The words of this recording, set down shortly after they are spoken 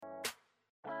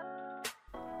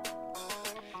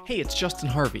Hey, it's Justin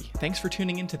Harvey. Thanks for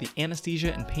tuning in to the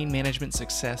Anesthesia and Pain Management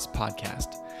Success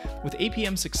podcast. With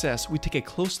APM Success, we take a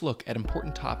close look at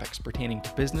important topics pertaining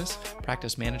to business,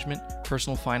 practice management,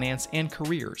 personal finance, and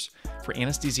careers for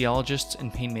anesthesiologists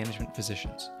and pain management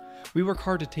physicians. We work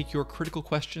hard to take your critical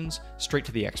questions straight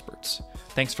to the experts.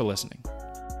 Thanks for listening.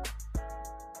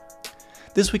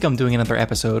 This week I'm doing another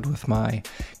episode with my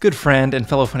good friend and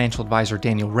fellow financial advisor,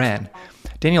 Daniel Wren.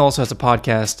 Daniel also has a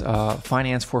podcast,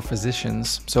 Finance for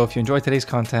Physicians. So if you enjoyed today's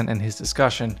content and his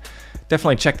discussion,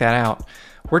 definitely check that out.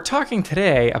 We're talking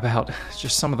today about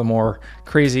just some of the more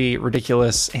crazy,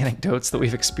 ridiculous anecdotes that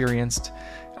we've experienced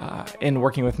in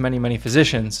working with many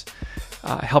physicians,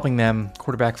 helping them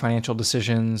quarterback financial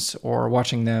decisions or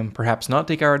watching them perhaps not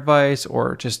take our advice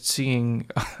or just seeing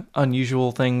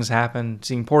unusual things happen,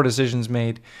 seeing poor decisions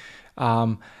made.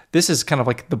 This is kind of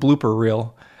like the blooper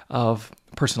reel of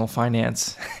personal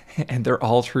finance, and they're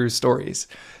all true stories.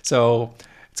 So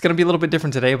it's going to be a little bit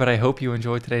different today, but I hope you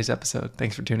enjoyed today's episode.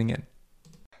 Thanks for tuning in.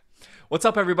 What's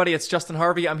up, everybody? It's Justin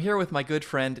Harvey. I'm here with my good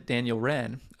friend, Daniel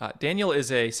Wren. Daniel is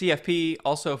a CFP,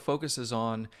 also focuses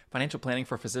on financial planning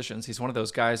for physicians. He's one of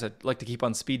those guys I'd like to keep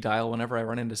on speed dial whenever I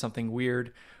run into something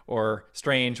weird or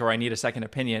strange or I need a second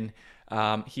opinion.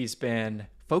 He's been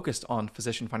focused on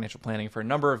physician financial planning for a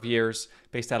number of years,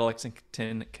 based out of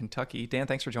Lexington, Kentucky. Dan,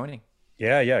 thanks for joining.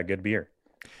 Yeah, good to be here.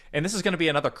 And this is going to be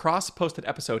another cross-posted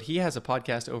episode. He has a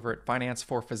podcast over at Finance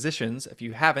for Physicians. If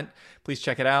you haven't, please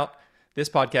check it out. This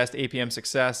podcast, APM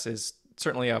Success, is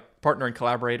certainly a partner and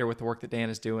collaborator with the work that Dan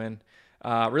is doing.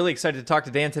 Really excited to talk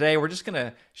to Dan today. We're just going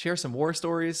to share some war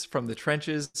stories from the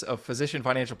trenches of physician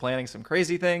financial planning, some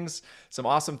crazy things, some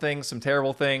awesome things, some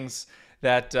terrible things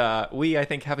that I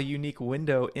think, have a unique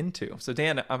window into. So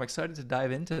Dan, I'm excited to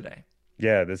dive in today.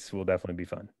 Yeah, this will definitely be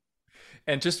fun.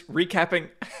 And just recapping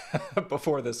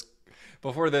before this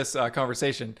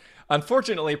conversation,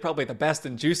 unfortunately, probably the best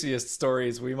and juiciest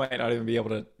stories we might not even be able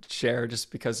to share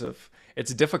just because of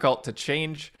it's difficult to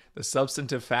change the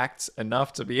substantive facts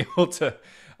enough to be able to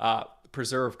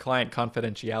preserve client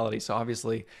confidentiality. So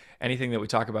obviously, anything that we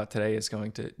talk about today is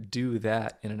going to do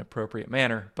that in an appropriate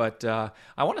manner. But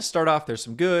I want to start off, there's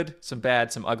some good, some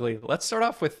bad, some ugly. Let's start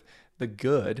off with the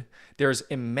good. There's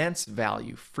immense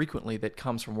value frequently that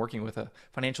comes from working with a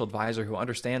financial advisor who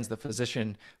understands the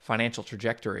physician financial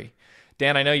trajectory.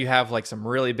 Dan, I know you have like some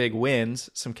really big wins,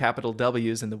 some capital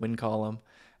W's in the win column.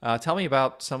 Tell me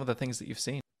about some of the things that you've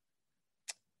seen.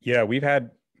 Yeah, we've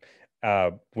had,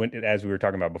 as we were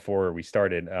talking about before we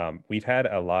started, we've had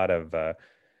a lot of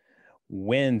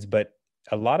wins, but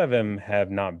a lot of them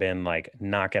have not been like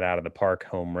knock it out of the park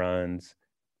home runs.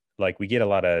 Like we get a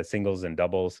lot of singles and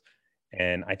doubles.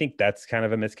 And I think that's kind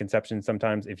of a misconception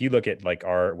sometimes. If you look at like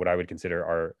what I would consider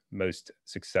our most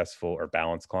successful or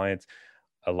balanced clients,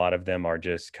 a lot of them are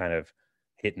just kind of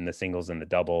hitting the singles and the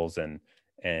doubles, and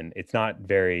it's not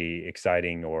very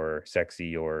exciting or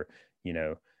sexy or,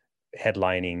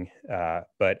 headlining.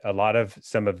 But a lot of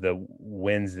some of the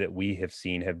wins that we have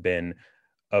seen have been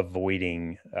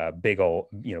avoiding big old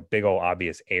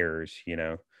obvious errors,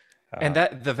 And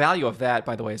that the value of that,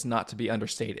 by the way, is not to be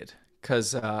understated.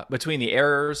 Because between the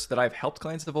errors that I've helped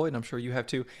clients avoid, and I'm sure you have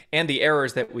too, and the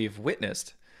errors that we've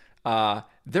witnessed,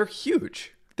 they're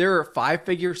huge. They're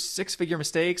 5-figure, 6-figure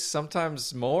mistakes,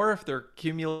 sometimes more if they're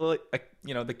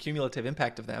the cumulative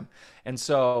impact of them. And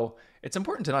so it's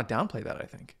important to not downplay that, I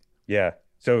think. Yeah.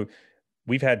 So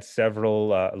we've had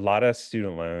several, a lot of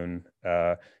student loan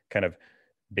kind of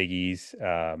biggies.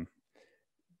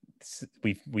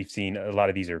 We've seen a lot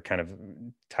of these are kind of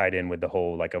tied in with the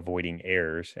whole like avoiding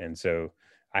errors. And so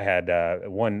I had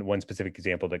one specific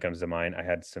example that comes to mind. I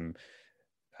had some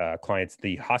clients,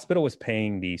 the hospital was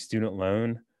paying the student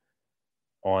loan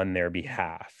on their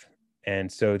behalf.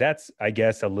 And so that's, I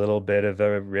guess, a little bit of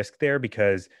a risk there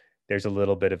because there's a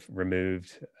little bit of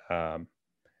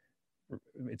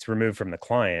it's removed from the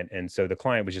client. And so the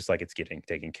client was just like, it's getting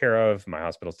taken care of. My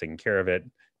hospital's taking care of it.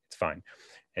 It's fine.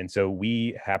 And so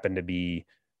we happened to be,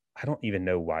 I don't even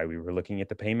know why we were looking at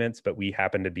the payments, but we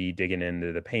happened to be digging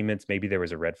into the payments. Maybe there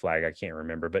was a red flag. I can't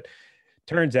remember, but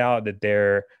turns out that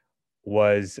there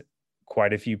was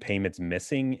quite a few payments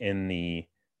missing in the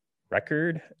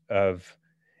record of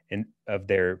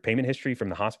their payment history from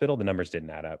the hospital. The numbers didn't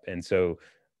add up. And so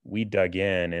we dug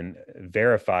in and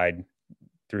verified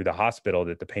through the hospital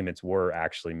that the payments were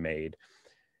actually made.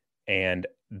 And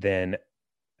then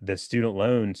the student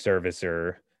loan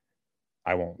servicer,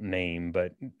 I won't name,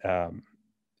 but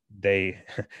it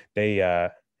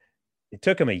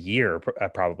took them a year,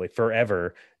 probably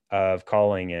forever, of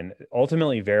calling and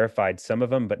ultimately verified some of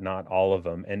them, but not all of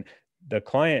them. And the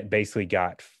client basically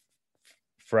got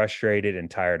frustrated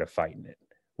and tired of fighting it.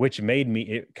 which made me,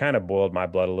 it kind of boiled my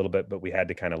blood a little bit, but we had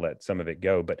to kind of let some of it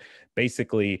go. But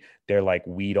basically, they're like,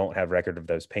 we don't have record of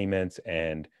those payments,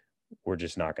 and we're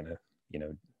just not going to,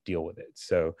 deal with it.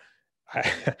 So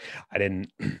I, I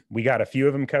didn't. We got a few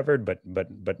of them covered,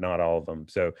 but not all of them.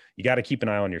 So you got to keep an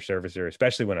eye on your servicer,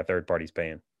 especially when a third party's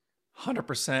paying.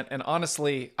 100%. And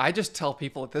honestly, I just tell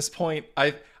people at this point,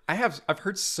 I've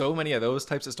heard so many of those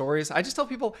types of stories. I just tell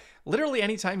people literally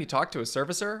anytime you talk to a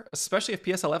servicer, especially if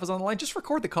PSLF is on the line, just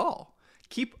record the call.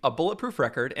 Keep a bulletproof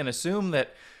record and assume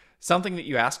that something that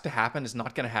you ask to happen is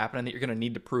not going to happen and that you're going to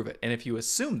need to prove it. And if you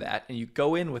assume that and you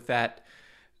go in with that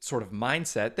sort of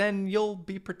mindset, then you'll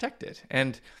be protected.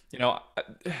 And,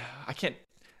 I can't,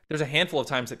 there's a handful of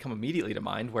times that come immediately to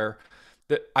mind where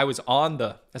I was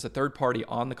as a third party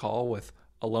on the call with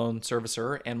a loan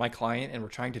servicer and my client, and we're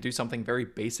trying to do something very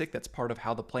basic that's part of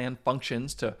how the plan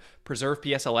functions to preserve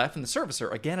PSLF. And the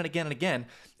servicer, again and again and again,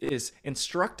 is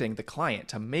instructing the client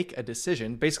to make a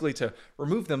decision, basically to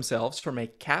remove themselves from a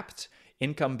capped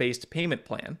income-based payment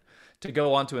plan to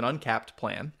go onto an uncapped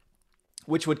plan,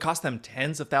 which would cost them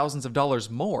tens of thousands of dollars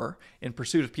more in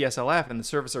pursuit of PSLF. And the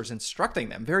servicer is instructing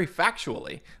them very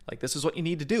factually, like, this is what you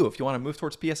need to do if you want to move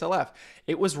towards PSLF.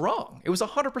 It was wrong. It was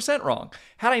 100% wrong.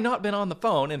 Had I not been on the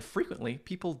phone, and frequently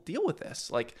people deal with this,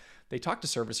 like they talk to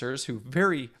servicers who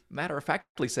very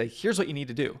matter-of-factly say, here's what you need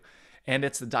to do. And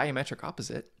it's the diametric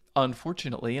opposite,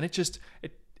 unfortunately. And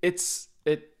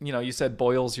you said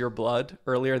boils your blood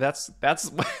earlier. That's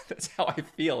how I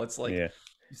feel. It's like, yeah.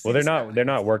 Well, they're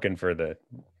not working for the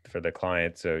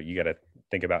client. So you got to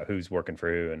think about who's working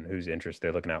for who and whose interest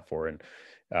they're looking out for. And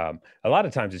a lot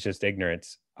of times it's just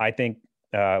ignorance. I think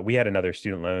we had another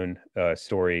student loan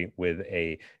story with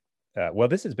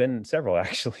this has been several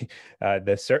actually.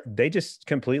 They just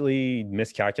completely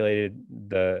miscalculated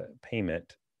the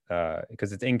payment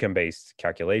because it's income-based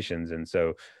calculations. And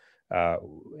so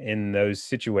in those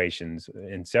situations,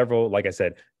 in several, like I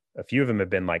said, a few of them have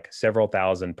been like several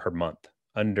thousand per month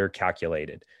under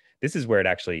calculated. This is where it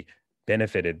actually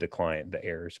benefited the client, the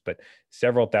errors, but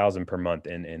several thousand per month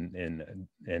in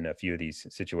a few of these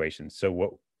situations. So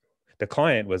what the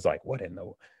client was like, what in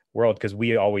the world? Because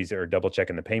we always are double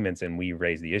checking the payments and we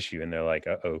raise the issue and they're like,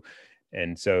 uh-oh.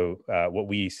 And so what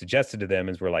we suggested to them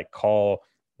is we're like, call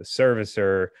the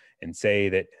servicer and say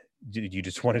that you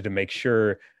just wanted to make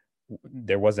sure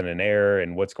there wasn't an error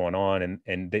and what's going on.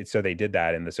 So they did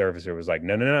that. And the servicer was like,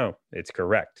 no, it's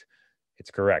correct. It's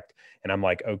correct. And I'm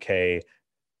like, okay,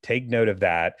 take note of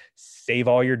that. Save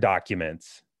all your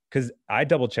documents. Because I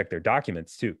double checked their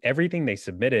documents too. Everything they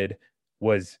submitted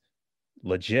was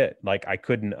legit. Like I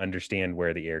couldn't understand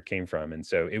where the error came from. And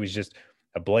so it was just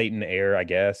a blatant error, I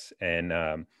guess.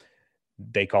 And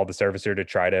they called the servicer to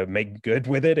try to make good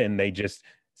with it. And they just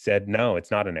said, no,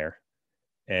 it's not an error.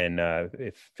 And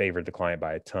it favored the client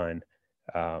by a ton.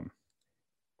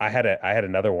 I had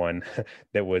another one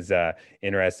that was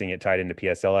interesting. It tied into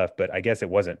PSLF, but I guess it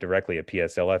wasn't directly a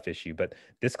PSLF issue. But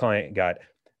this client got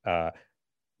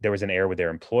there was an error with their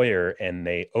employer, and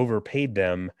they overpaid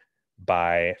them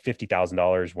by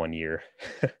 $50,000 one year.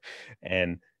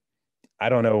 And I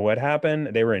don't know what happened.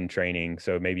 They were in training,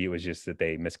 so maybe it was just that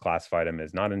they misclassified them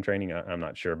as not in training. I'm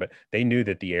not sure, but they knew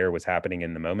that the error was happening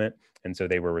in the moment, and so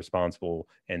they were responsible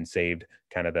and saved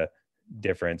kind of the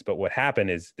difference. But what happened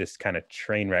is this kind of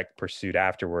train wreck pursuit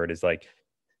afterward is like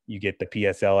you get the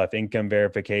PSLF income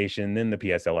verification, then the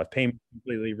PSLF payment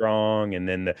completely wrong, and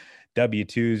then the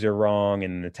W-2s are wrong,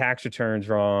 and the tax returns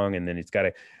wrong, and then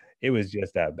it was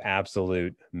just an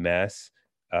absolute mess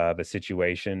of a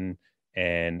situation.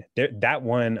 And that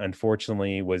one,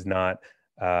 unfortunately, was not,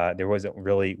 there wasn't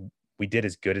really, we did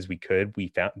as good as we could.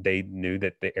 They knew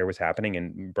that the error was happening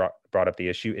and brought up the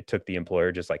issue. It took the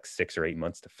employer just like 6 or 8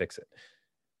 months to fix it,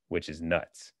 which is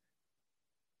nuts.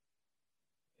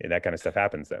 Yeah, that kind of stuff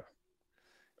happens though.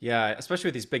 Yeah, especially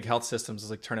with these big health systems,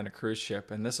 it's like turning a cruise ship.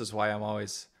 And this is why I'm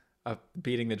always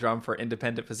beating the drum for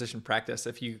independent physician practice.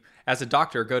 If you, as a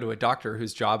doctor, go to a doctor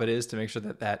whose job it is to make sure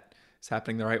that that is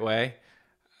happening the right way.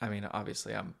 I mean,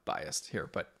 obviously I'm biased here,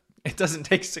 but it doesn't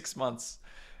take 6 months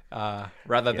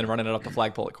rather than running it up the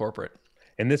flagpole at corporate.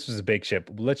 And this was a big ship.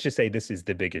 Let's just say this is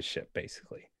the biggest ship,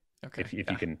 basically. Okay. If you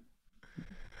can.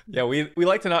 Yeah, we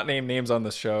like to not name names on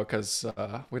this show because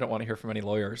we don't want to hear from any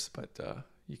lawyers, but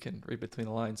you can read between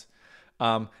the lines.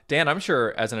 Dan, I'm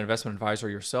sure as an investment advisor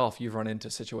yourself, you've run into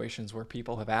situations where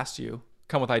people have asked you,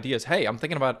 come with ideas. Hey, I'm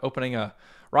thinking about opening a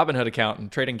Robinhood account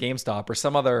and trading GameStop or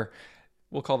some other,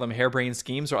 we'll call them harebrained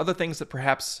schemes or other things that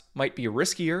perhaps might be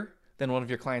riskier than one of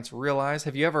your clients realize.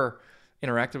 Have you ever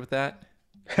interacted with that?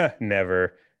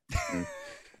 Never.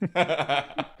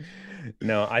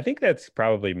 No, I think that's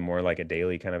probably more like a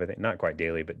daily kind of a thing. Not quite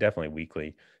daily, but definitely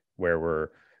weekly, where we're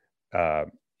uh,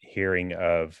 hearing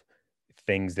of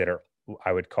things that are,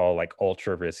 I would call like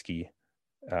ultra risky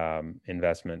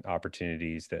investment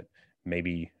opportunities that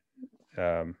maybe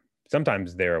um,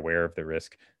 sometimes they're aware of the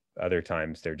risk, other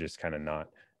times they're just kind of not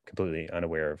completely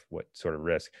unaware of what sort of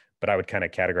risk. But I would kind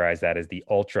of categorize that as the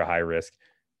ultra high risk,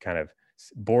 kind of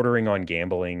bordering on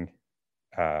gambling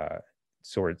uh,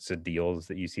 sorts of deals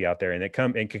that you see out there, and it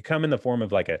could come in the form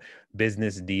of like a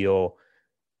business deal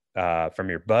from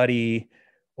your buddy,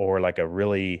 or like a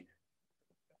really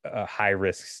high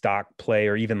risk stock play,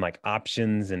 or even like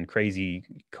options and crazy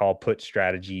call put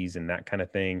strategies and that kind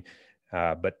of thing.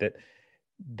 But that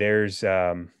there's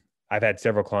I've had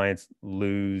several clients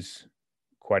lose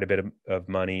quite a bit of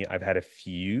money. I've had a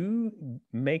few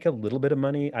make a little bit of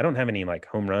money. I don't have any like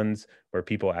home runs where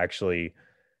people actually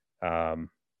um,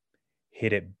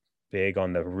 hit it big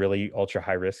on the really ultra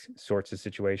high risk sorts of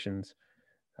situations.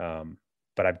 Um,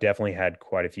 but I've definitely had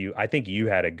quite a few. I think you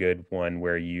had a good one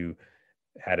where you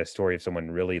had a story of someone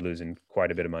really losing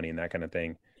quite a bit of money and that kind of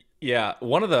thing. Yeah,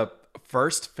 one of the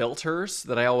first filters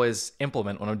that I always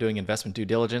implement when I'm doing investment due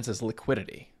diligence is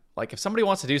liquidity. Like if somebody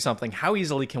wants to do something, how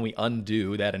easily can we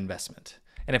undo that investment?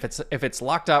 And if it's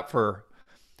locked up for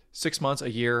 6 months, a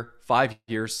year, 5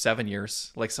 years, 7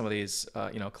 years, like some of these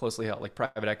closely held like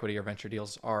private equity or venture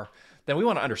deals are, then we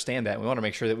want to understand that. And we want to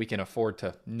make sure that we can afford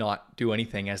to not do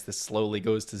anything as this slowly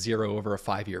goes to zero over a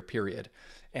 5 year period.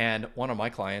 And one of my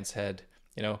clients had,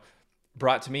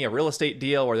 brought to me a real estate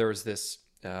deal where there was this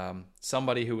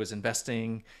somebody who was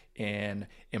investing in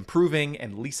improving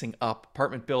and leasing up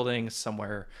apartment buildings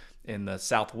somewhere in the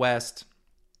Southwest.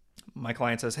 My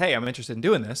client says, "Hey, I'm interested in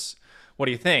doing this. What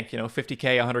do you think?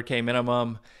 50K, 100K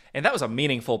minimum." And that was a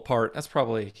meaningful part. That's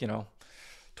probably,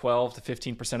 12 to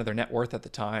 15% of their net worth at the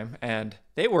time. And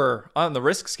they were on the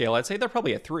risk scale, I'd say they're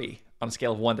probably a 3 on a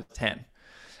scale of 1 to 10.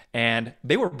 And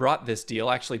they were brought this deal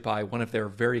actually by one of their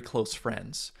very close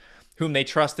friends whom they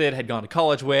trusted, had gone to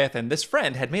college with. And this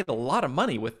friend had made a lot of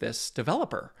money with this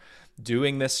developer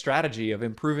doing this strategy of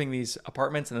improving these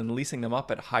apartments and then leasing them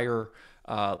up at higher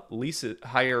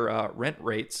rent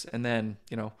rates, and then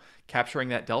capturing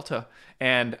that delta.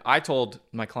 And I told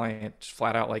my client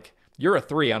flat out, like, you're a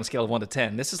 3 on a scale of 1 to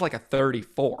 10. This is like a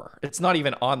 34. It's not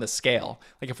even on the scale.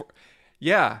 Like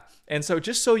yeah. And so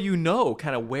just so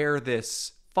kind of where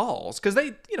this falls, because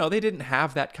they didn't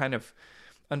have that kind of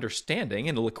understanding,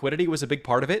 and the liquidity was a big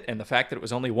part of it, and the fact that it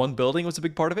was only one building was a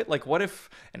big part of it. Like, what if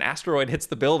an asteroid hits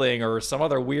the building, or some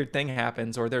other weird thing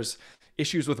happens, or there's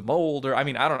issues with mold, or I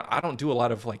don't do a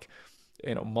lot of like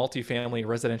multifamily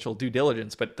residential due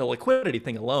diligence, but the liquidity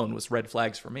thing alone was red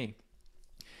flags for me.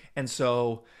 And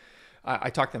so I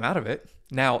talked them out of it.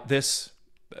 Now this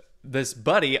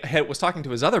buddy was talking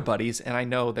to his other buddies, and I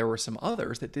know there were some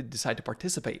others that did decide to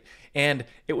participate. And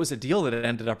it was a deal that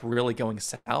ended up really going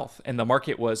south, and the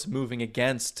market was moving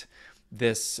against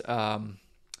this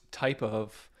type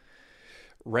of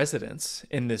residents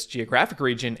in this geographic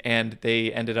region, and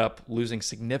they ended up losing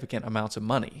significant amounts of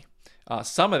money.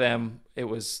 Some of them, it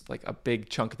was like a big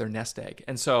chunk of their nest egg.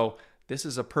 And so this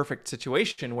is a perfect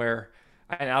situation where,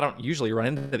 and I don't usually run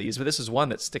into these, but this is one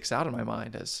that sticks out in my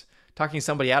mind as talking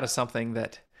somebody out of something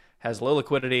that has low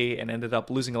liquidity and ended up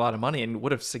losing a lot of money and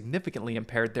would have significantly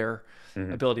impaired their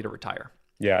ability to retire.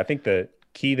 Yeah, I think the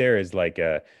key there is like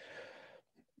a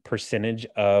percentage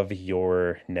of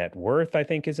your net worth, I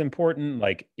think is important.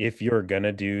 Like if you're going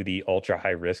to do the ultra high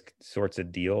risk sorts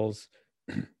of deals,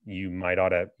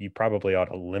 you probably ought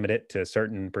to limit it to a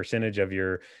certain percentage of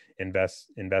your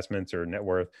investments or net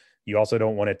worth. You also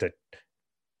don't want it to,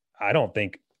 I don't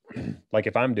think, like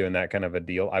if I'm doing that kind of a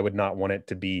deal, I would not want it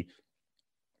to be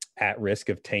at risk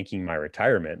of tanking my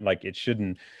retirement. Like it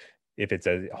shouldn't, if it's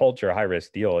a ultra high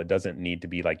risk deal, it doesn't need to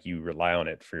be like you rely on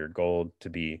it for your goal to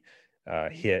be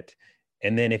hit.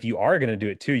 And then if you are going to do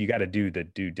it too, you got to do the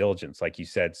due diligence, like you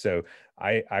said. So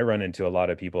I run into a lot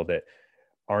of people that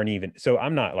aren't even, so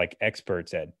I'm not like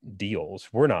experts at deals.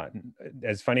 We're not,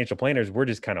 as financial planners, we're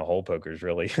just kind of hole pokers,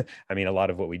 really. I mean, a lot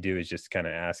of what we do is just kind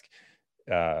of ask,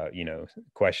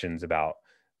 questions about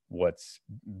what's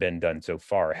been done so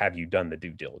far. Have you done the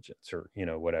due diligence, or,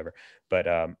 whatever. But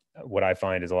what I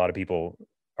find is a lot of people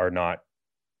are not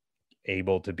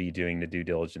able to be doing the due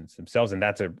diligence themselves. And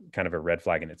that's a kind of a red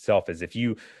flag in itself, is if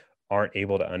you aren't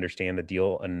able to understand the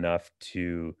deal enough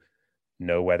to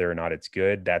know whether or not it's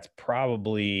good, that's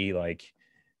probably like,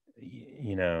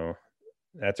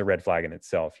 that's a red flag in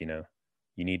itself. You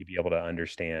need to be able to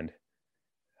understand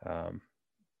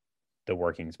the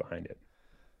workings behind it.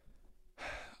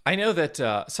 I know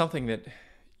that something that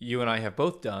you and I have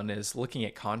both done is looking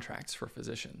at contracts for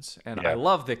physicians. And I Yeah.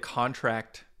 love the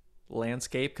contract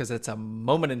landscape because it's a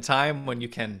moment in time when you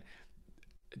can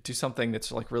do something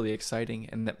that's like really exciting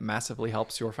and that massively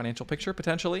helps your financial picture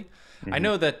potentially. I Hmm.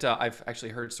 know that I've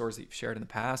actually heard stories that you've shared in the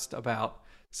past about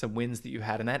some wins that you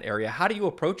had in that area. How do you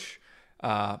approach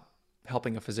uh,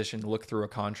 helping a physician look through a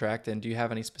contract? And do you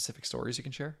have any specific stories you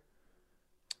can share?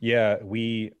 Yeah,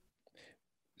 we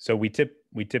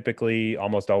typically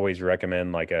almost always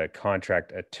recommend like a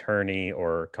contract attorney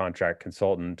or contract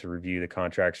consultant to review the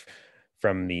contracts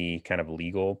from the kind of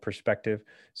legal perspective.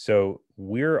 So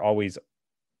we're always,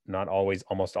 not always,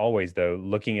 almost always though,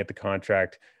 looking at the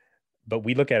contract, but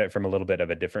we look at it from a little bit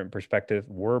of a different perspective.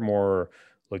 We're more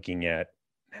looking at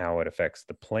how it affects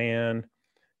the plan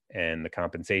and the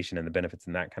compensation and the benefits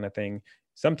and that kind of thing.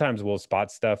 Sometimes we'll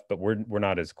spot stuff, but we're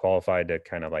not as qualified to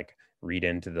kind of like read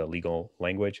into the legal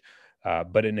language.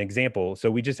 But an example, so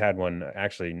we just had one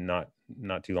actually not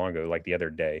too long ago, like the other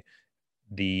day.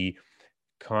 The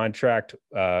contract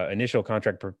initial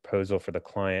contract proposal for the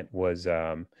client was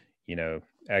you know,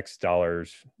 X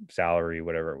dollars salary,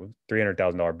 whatever,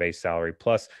 $300,000 base salary,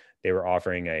 plus they were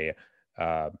offering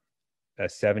uh, a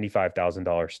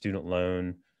 $75,000 student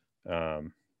loan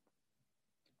um,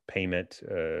 payment.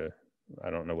 I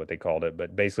don't know what they called it,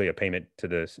 but basically a payment to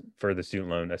the for the student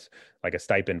loan, that's like a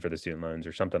stipend for the student loans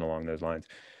or something along those lines.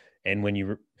 And when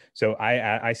you, so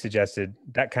I suggested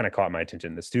that kind of caught my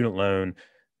attention, the student loan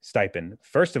stipend.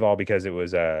 First of all, because it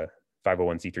was a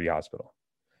 501c3 hospital.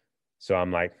 So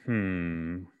I'm like,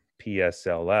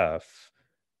 PSLF,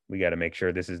 we got to make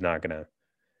sure this is not going to,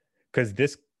 because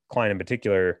this client in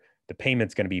particular, the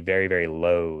payment's going to be very, very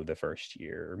low the first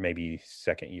year, or maybe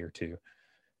second year too,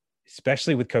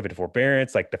 especially with COVID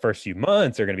forbearance. Like the first few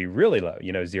months are going to be really low,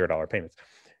 you know, $0 payments.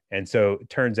 And so it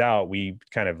turns out we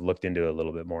kind of looked into it a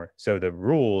little bit more. So the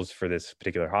rules for this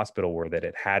particular hospital were that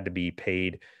it had to be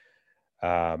paid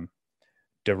um,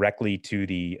 directly to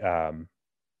the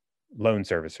loan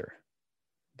servicer,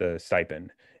 the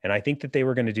stipend. And I think that they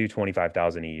were going to do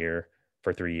 25,000 a year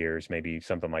for 3 years, maybe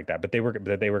something like that. But they were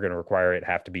going to require it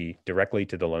have to be directly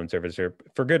to the loan servicer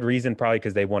for good reason, probably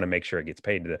because they want to make sure it gets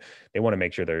paid to they want to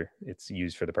make sure it's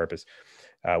used for the purpose.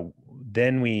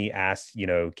 Then we asked, you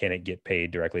know, can it get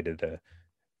paid directly to the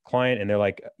client? And they're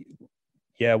like,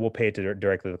 yeah, we'll pay it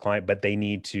directly to the client, but they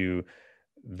need to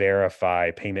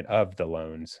verify payment of the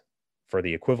loans for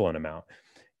the equivalent amount.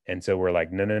 And so we're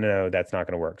like, no, that's not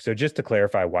going to work. So just to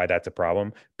clarify why that's a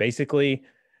problem, basically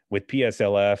with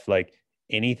PSLF, like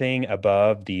anything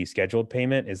above the scheduled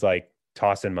payment is like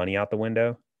tossing money out the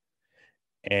window.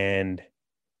 And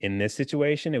in this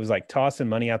situation, it was like tossing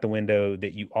money out the window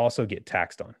that you also get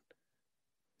taxed on.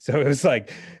 So it was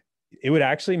like, it would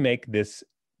actually make this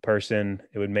person,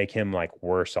 it would make him like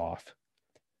worse off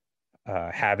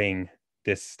having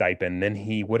this stipend than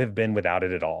he would have been without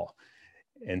it at all.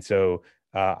 And so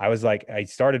I was like, I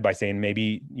started by saying,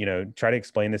 maybe, you know, try to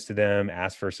explain this to them,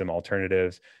 ask for some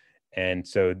alternatives. And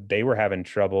so they were having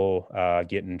trouble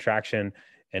getting traction.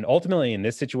 And ultimately in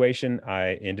this situation,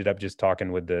 I ended up just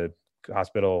talking with the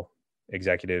hospital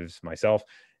executives myself.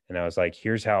 And I was like,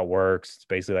 here's how it works. It's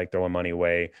basically like throwing money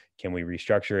away. Can we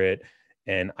restructure it?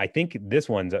 And I think this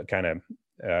one's kind of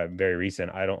very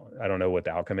recent. I don't know what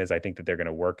the outcome is. I think that they're going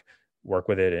to work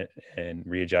with it and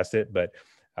readjust it. But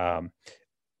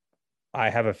I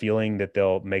have a feeling that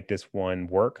they'll make this one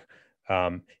work.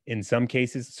 In some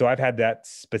cases, so I've had that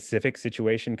specific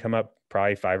situation come up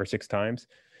probably 5 or 6 times.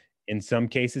 In some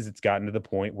cases, it's gotten to the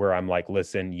point where I'm like,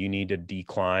 listen, you need to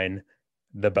decline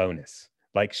the bonus.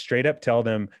 Like straight up tell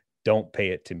them, don't pay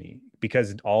it to me,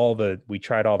 because we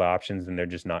tried all the options and they're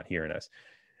just not hearing us.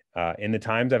 In the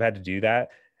times I've had to do that,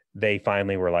 they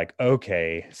finally were like,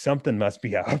 okay, something must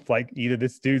be up. Like either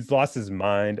this dude's lost his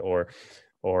mind or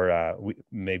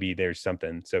maybe there's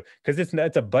something. So, because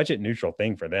it's a budget neutral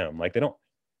thing for them. Like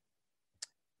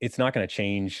it's not going to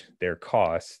change their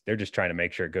costs. They're just trying to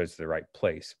make sure it goes to the right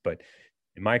place. But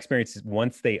in my experience,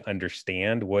 once they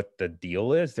understand what the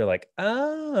deal is, they're like,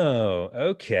 oh,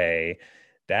 okay,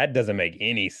 that doesn't make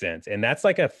any sense. And that's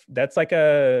like a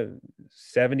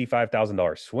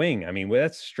 $75,000 swing. I mean,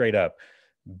 that's straight up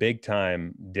big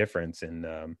time difference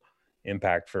in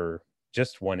impact for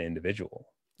just one individual.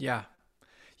 Yeah.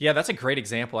 Yeah, that's a great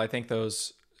example. I think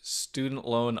those student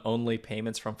loan only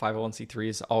payments from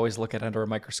 501c3s always look at under a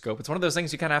microscope. It's one of those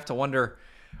things you kind of have to wonder,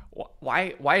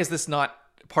 why is this not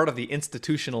part of the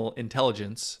institutional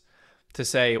intelligence to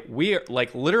say we are,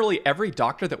 like, literally every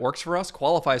doctor that works for us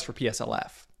qualifies for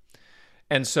PSLF.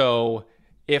 And so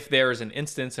if there's an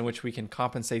instance in which we can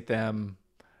compensate them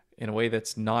in a way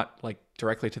that's not like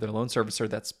directly to their loan servicer,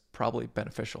 that's probably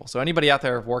beneficial. So anybody out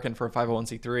there working for a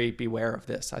 501c3, beware of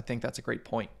this. I think that's a great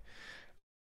point.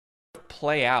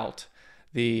 Play out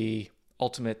the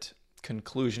ultimate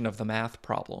conclusion of the math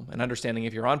problem and understanding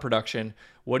if you're on production,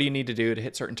 what do you need to do to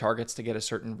hit certain targets to get a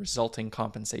certain resulting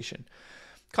compensation?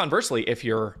 Conversely, if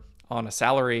you're on a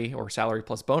salary or salary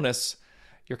plus bonus,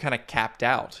 you're kind of capped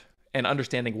out, and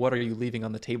understanding what are you leaving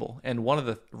on the table. And one of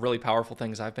the really powerful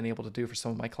things I've been able to do for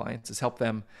some of my clients is help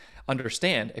them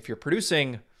understand if you're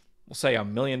producing, we'll say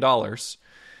 $1 million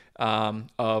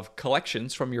of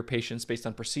collections from your patients based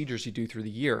on procedures you do through the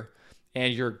year,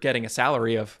 and you're getting a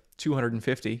salary of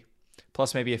 $250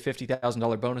 plus maybe a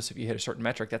 $50,000 bonus if you hit a certain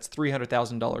metric, that's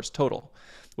 $300,000 total,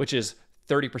 which is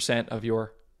 30% of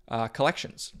your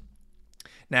collections.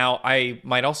 Now, I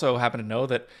might also happen to know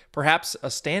that perhaps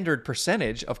a standard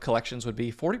percentage of collections would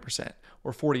be 40%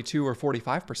 or 42 or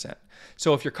 45%.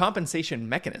 So if your compensation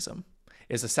mechanism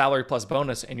is a salary plus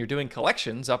bonus and you're doing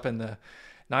collections up in the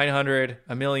 900,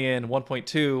 a million,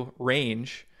 1.2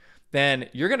 range, then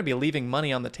you're going to be leaving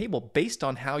money on the table based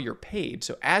on how you're paid.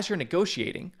 So as you're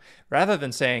negotiating, rather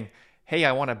than saying, hey,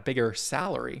 I want a bigger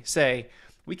salary, say,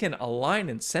 we can align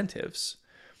incentives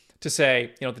to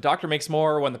say, the doctor makes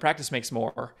more when the practice makes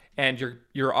more, and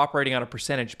you're operating on a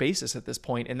percentage basis at this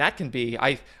point. And that can be,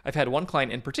 I've had one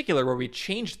client in particular where we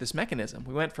changed this mechanism.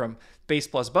 We went from base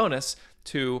plus bonus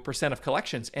to percent of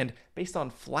collections, and based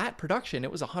on flat production,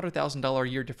 it was a $100,000 a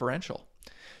year differential.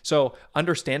 So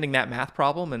understanding that math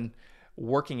problem and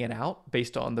working it out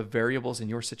based on the variables in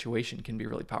your situation can be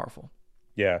really powerful.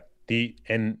 Yeah. The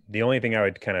only thing I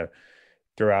would kind of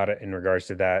throw out in regards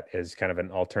to that is kind of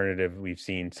an alternative we've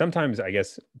seen. Sometimes I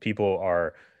guess people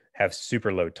have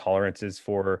super low tolerances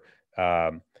for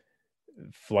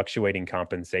fluctuating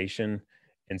compensation.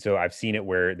 And so I've seen it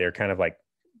where they're kind of like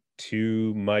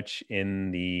too much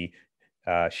in the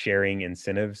sharing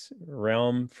incentives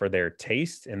realm for their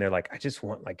taste. And they're like, I just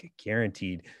want like a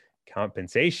guaranteed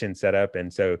compensation set up.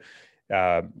 And so,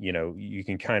 you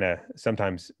can kind of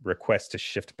sometimes request to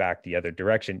shift back the other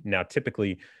direction. Now,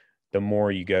 typically, the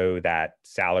more you go that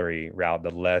salary route, the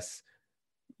less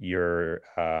you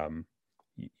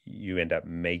end up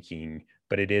making,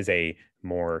 but it is a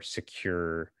more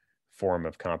secure form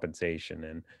of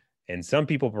compensation. And some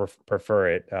people prefer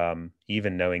it,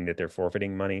 even knowing that they're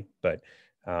forfeiting money. But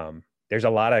there's a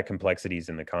lot of complexities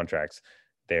in the contracts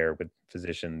there with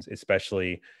physicians,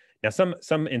 especially now.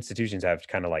 Some institutions have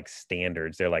kind of like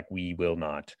standards. They're like, we will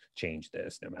not change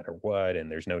this no matter what, and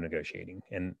there's no negotiating.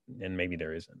 And maybe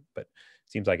there isn't, but it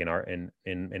seems like in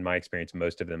my experience,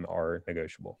 most of them are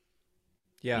negotiable.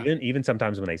 Yeah. Even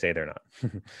sometimes when they say they're not.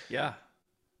 Yeah,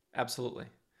 absolutely.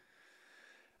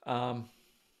 I'm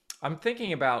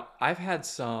thinking about, I've had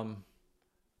some,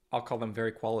 I'll call them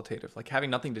very qualitative, like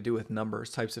having nothing to do with numbers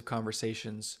types of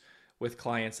conversations with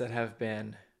clients that have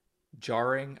been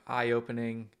jarring,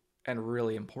 eye-opening, and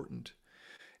really important.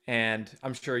 And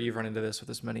I'm sure you've run into this with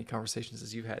as many conversations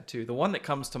as you've had too. The one that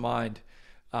comes to mind,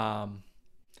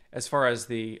 as far as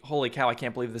the holy cow, I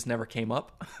can't believe this never came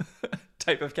up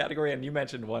type of category. And you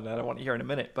mentioned one that I want to hear in a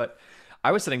minute, but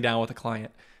I was sitting down with a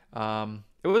client.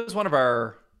 It was one of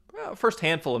our first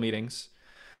handful of meetings.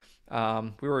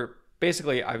 We were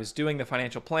basically, I was doing the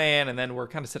financial plan, and then we're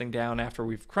kind of sitting down after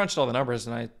we've crunched all the numbers,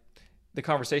 and the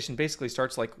conversation basically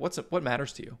starts like, what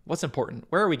matters to you? What's important?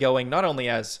 Where are we going? Not only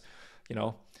as,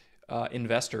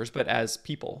 investors, but as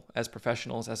people, as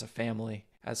professionals, as a family,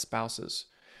 as spouses.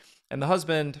 And the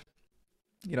husband,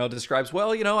 describes,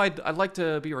 well, I'd like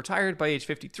to be retired by age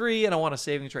 53, and I want a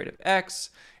savings rate of X,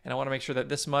 and I want to make sure that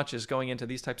this much is going into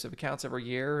these types of accounts every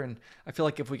year. And I feel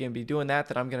like if we can be doing that,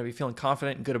 then I'm going to be feeling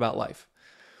confident and good about life.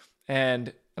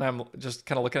 And I'm just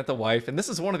kind of looking at the wife. And this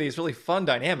is one of these really fun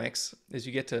dynamics, is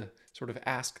you get to sort of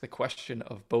ask the question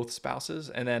of both spouses,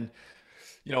 and then,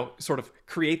 sort of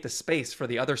create the space for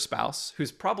the other spouse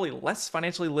who's probably less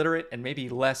financially literate and maybe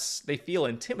they feel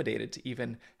intimidated to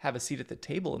even have a seat at the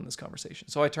table in this conversation.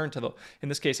 So I turned to in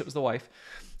this case, it was the wife,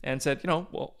 and said,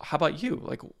 well, how about you?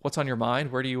 Like, what's on your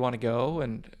mind? Where do you want to go?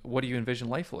 And what do you envision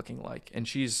life looking like? And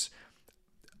she's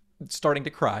starting to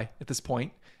cry at this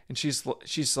point. And she's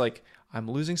like, I'm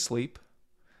losing sleep.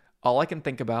 All I can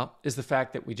think about is the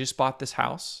fact that we just bought this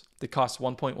house that costs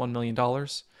 $1.1 million.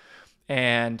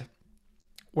 And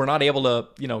we're not able to,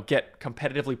 get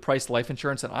competitively priced life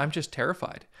insurance. And I'm just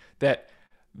terrified that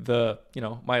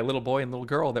my little boy and little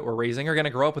girl that we're raising are going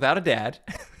to grow up without a dad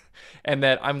and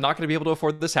that I'm not going to be able to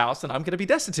afford this house and I'm going to be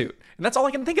destitute. And that's all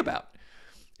I can think about.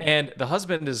 And the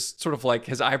husband is sort of like,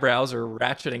 his eyebrows are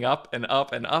ratcheting up and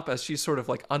up and up as she's sort of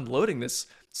like unloading this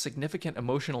significant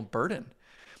emotional burden.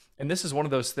 And this is one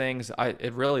of those things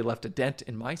it really left a dent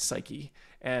in my psyche,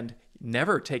 and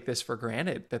never take this for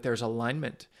granted that there's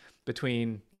alignment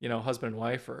between, husband and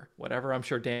wife or whatever. I'm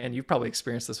sure, Dan, you've probably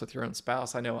experienced this with your own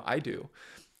spouse. I know I do.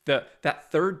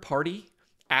 That third party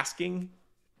asking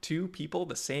two people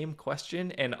the same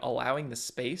question and allowing the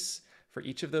space for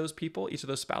each of those people, each of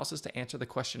those spouses, to answer the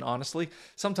question honestly,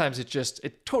 sometimes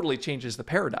it totally changes the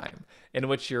paradigm in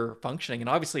which you're functioning. And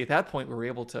obviously at that point, we were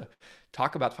able to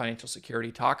talk about financial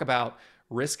security, talk about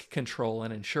risk control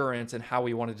and insurance and how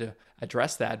we wanted to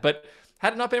address that. But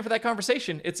had it not been for that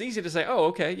conversation, it's easy to say, oh,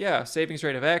 okay, yeah, savings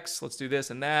rate of X, let's do this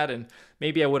and that. And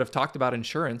maybe I would have talked about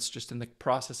insurance just in the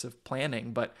process of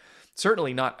planning, but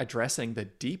certainly not addressing the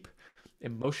deep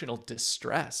emotional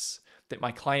distress that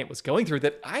my client was going through,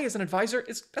 that I, as an advisor,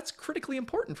 that's critically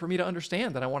important for me to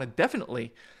understand, that I want to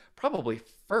definitely, probably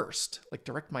first, like,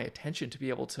 direct my attention to be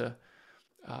able to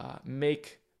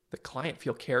make the client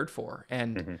feel cared for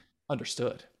and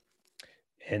understood.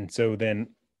 And so then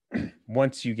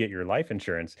once you get your life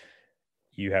insurance,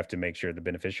 you have to make sure the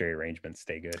beneficiary arrangements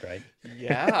stay good, right?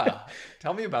 Yeah.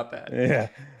 Tell me about that. Yeah.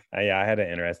 I had an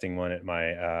interesting one at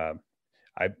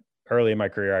I early in my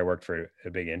career, I worked for a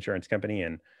big insurance company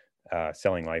and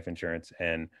selling life insurance.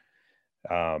 And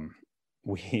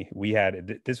we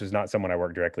had, this was not someone I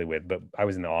worked directly with, but I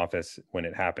was in the office when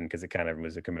it happened because it kind of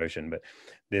was a commotion. But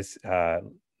this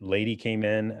lady came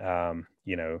in,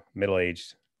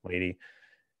 middle-aged lady,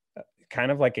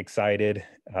 kind of like excited,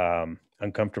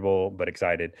 uncomfortable, but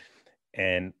excited,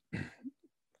 and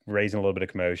raising a little bit of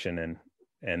commotion,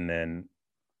 and then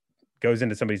goes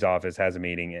into somebody's office, has a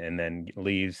meeting, and then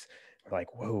leaves. We're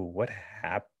like, whoa, what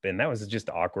happened? That was just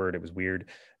awkward. It was weird.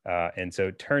 And so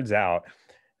it turns out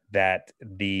that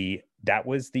that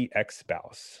was the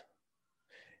ex-spouse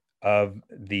of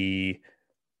the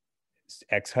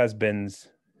ex-husband's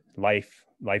life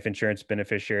insurance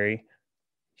beneficiary.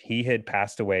 He had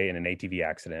passed away in an ATV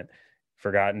accident,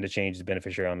 forgotten to change the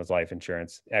beneficiary on his life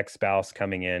insurance. Ex-spouse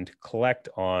coming in to collect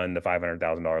on the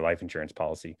 $500,000 life insurance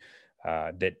policy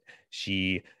that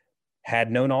she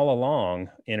had known all along.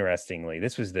 Interestingly,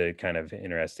 this was the kind of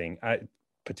interesting,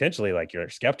 potentially, like, you're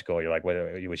skeptical. You're like,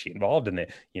 whether was she involved in the,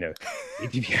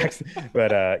 ATV accident?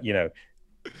 But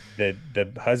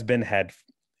the husband had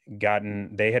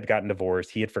gotten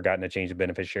divorced. He had forgotten to change the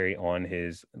beneficiary on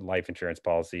his life insurance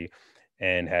policy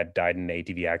and had died in an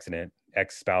ATV accident.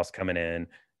 Ex-spouse coming in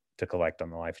to collect on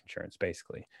the life insurance,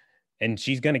 basically. And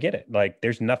she's going to get it. Like,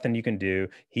 there's nothing you can do.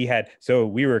 So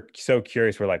we were so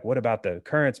curious. We're like, what about the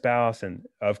current spouse? And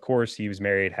of course he was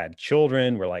married, had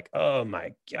children. We're like, oh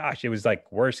my gosh, it was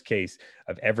like worst case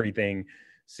of everything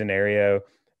scenario.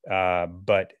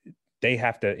 But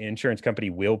the insurance company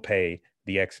will pay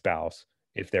the ex-spouse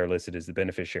if they're listed as the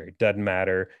beneficiary. Doesn't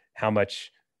matter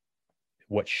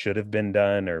what should have been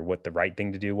done or what the right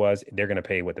thing to do was. They're going to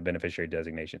pay what the beneficiary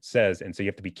designation says. And so you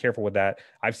have to be careful with that.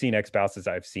 I've seen ex-spouses,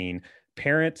 I've seen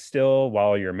parents still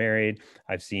while you're married.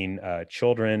 I've seen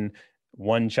children,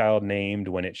 one child named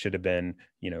when it should have been,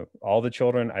 all the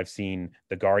children. I've seen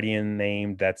the guardian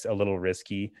named. That's a little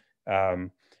risky.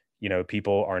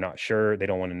 People are not sure. They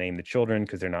don't want to name the children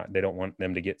because they don't want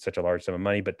them to get such a large sum of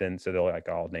money. But then, so they'll like,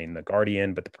 I'll name the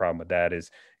guardian. But the problem with that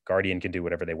is guardian can do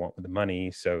whatever they want with the money.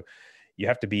 So you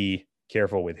have to be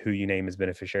careful with who you name as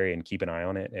beneficiary and keep an eye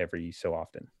on it every so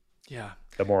often. Yeah.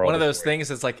 One of those things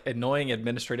is like annoying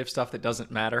administrative stuff that doesn't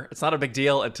matter. It's not a big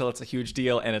deal until it's a huge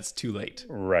deal and it's too late.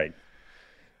 Right.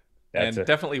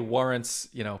 Definitely warrants,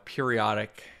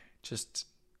 periodic, just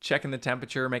checking the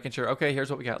temperature, making sure, okay, here's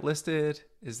what we got listed.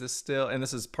 Is this still, and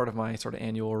this is part of my sort of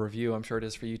annual review. I'm sure it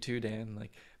is for you too, Dan,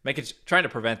 like trying to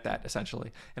prevent that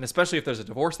essentially. And especially if there's a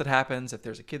divorce that happens, if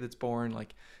there's a kid that's born,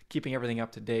 like keeping everything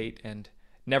up to date and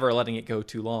never letting it go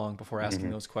too long before asking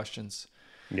those questions.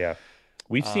 Yeah.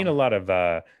 We've seen a lot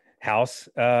of house.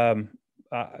 I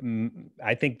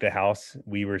think the house,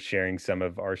 we were sharing some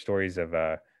of our stories of,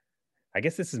 I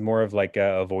guess this is more of like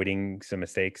avoiding some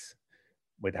mistakes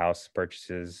with house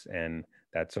purchases and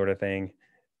that sort of thing.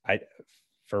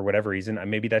 For whatever reason,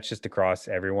 maybe that's just across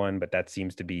everyone, but that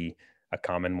seems to be a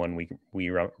common one we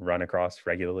run across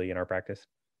regularly in our practice.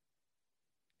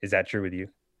 Is that true with you?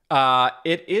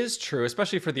 It is true,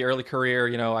 especially for the early career.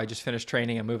 I just finished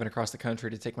training. I'm moving across the country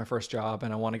to take my first job,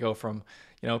 and I want to go from,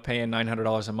 paying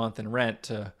 $900 a month in rent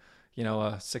to, a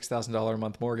 $6,000 a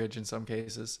month mortgage in some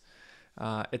cases.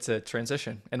 It's a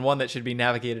transition, and one that should be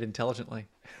navigated intelligently.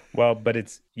 Well,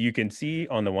 but you can see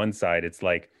on the one side, it's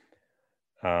like,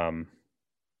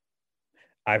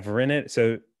 I've rented.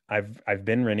 So I've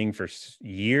been renting for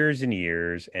years and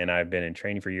years, and I've been in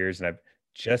training for years, and I've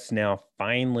just now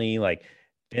finally like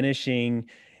finishing.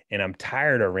 and I'm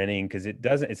tired of renting because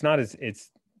it's not as, it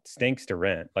stinks to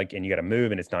rent. Like, and you got to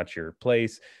move and it's not your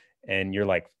place. And you're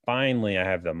like, finally, I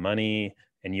have the money,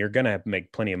 and you're going to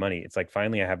make plenty of money. It's like,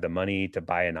 finally, I have the money to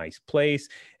buy a nice place.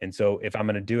 And so if I'm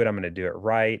going to do it, I'm going to do it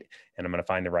right. And I'm going to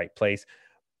find the right place.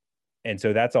 And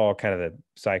so that's all kind of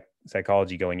the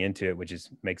psychology going into it, which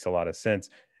makes a lot of sense.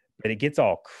 But it gets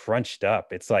all crunched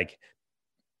up. It's like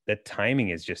the timing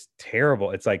is just terrible.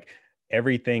 It's like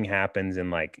everything happens in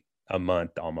like a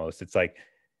month almost. It's like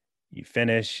you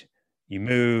finish, you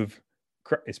move,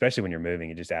 especially when you're moving,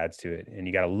 it just adds to it. And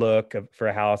you got to look for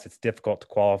a house. It's difficult to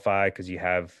qualify because you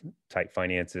have tight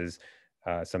finances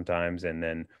sometimes. And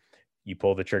then you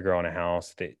pull the trigger on a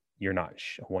house that you're not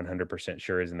 100%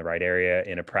 sure is in the right area,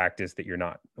 in a practice that you're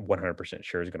not 100%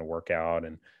 sure is going to work out.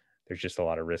 And there's just a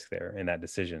lot of risk there in that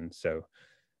decision. So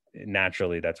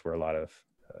naturally, that's where a lot of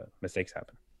mistakes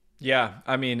happen. Yeah.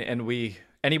 I mean, and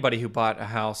anybody who bought a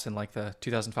house in like the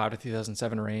 2005 to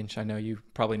 2007 range, I know you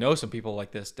probably know some people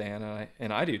like this, Dan,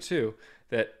 and I do too,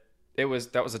 that was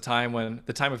a time when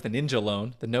the time of the ninja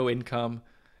loan, the no income,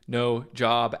 no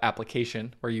job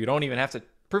application, where you don't even have to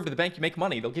prove to the bank you make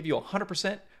money. They'll give you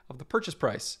 100% of the purchase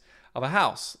price of a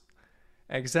house.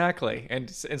 Exactly.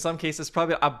 And in some cases,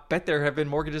 probably, I bet there have been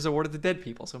mortgages awarded to dead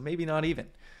people. So maybe not even.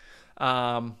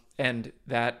 And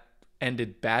that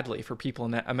ended badly for people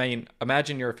in that. I mean,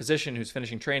 imagine you're a physician who's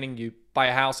finishing training. You buy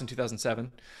a house in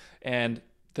 2007, and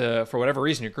for whatever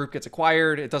reason, your group gets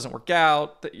acquired. It doesn't work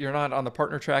out. You're not on the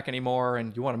partner track anymore,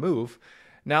 and you want to move.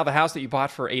 Now the house that you bought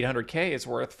for $800K is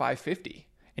worth $550.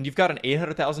 And you've got an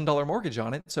 $800,000 mortgage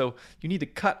on it. So you need to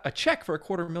cut a check for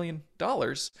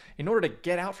 $250,000 in order to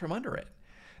get out from under it.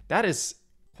 That is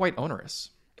quite onerous.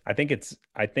 I think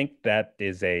that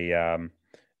is the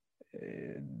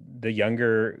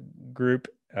younger group,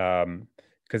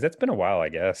 because that's been a while, I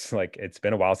guess. Like, it's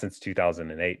been a while since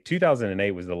 2008.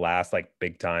 2008 was the last like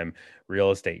big time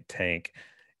real estate tank,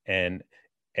 and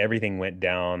everything went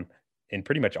down in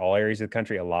pretty much all areas of the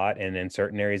country a lot. And in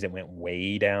certain areas, it went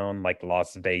way down, like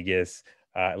Las Vegas,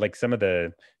 like some of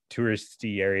the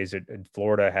touristy areas in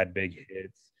Florida had big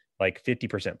hits, like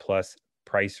 50% plus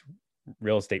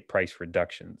real estate price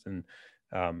reductions. And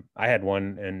I had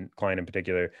one client in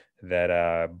particular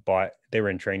that they were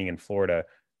in training in Florida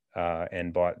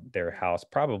and bought their house,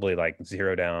 probably like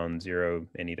 0 down, 0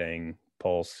 anything,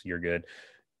 pulse, you're good.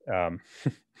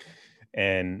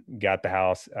 And got the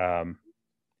house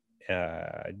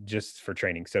just for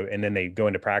training. So, and then they go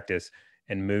into practice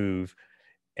and move,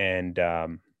 and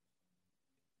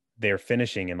they're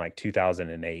finishing in like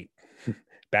 2008.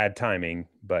 Bad timing,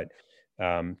 but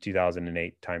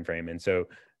 2008 timeframe. And so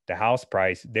their house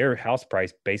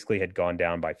price basically had gone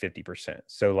down by 50%.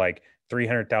 So like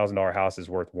 $300,000 house is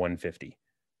worth $150.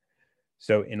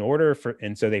 So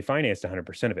so they financed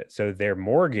 100% of it. So their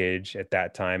mortgage at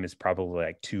that time is probably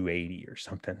like 280 or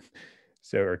something.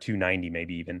 So, or 290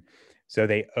 maybe even. So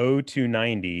they owe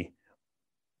 290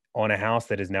 on a house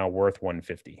that is now worth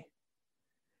 150.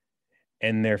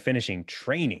 And they're finishing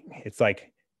training. It's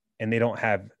like, and they don't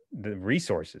have the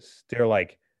resources. They're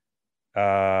like,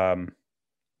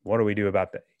 what do we do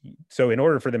about that? So in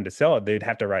order for them to sell it, they'd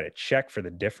have to write a check for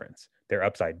the difference. They're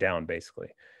upside down, basically.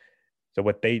 So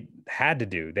what they had to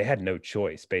do, they had no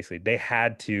choice, basically. They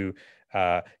had to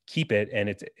keep it, and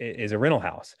it is a rental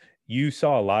house. You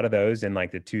saw a lot of those in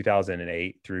like the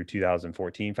 2008 through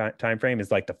 2014 timeframe,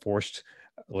 is like the forced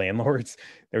landlords.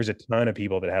 There was a ton of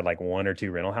people that had like 1 or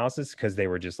 2 rental houses because they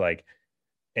were just like,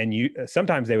 and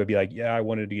sometimes they would be like, yeah, I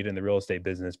wanted to get in the real estate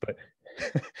business, but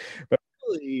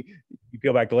really, you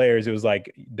peel back the layers, it was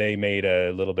like they made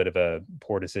a little bit of a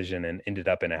poor decision and ended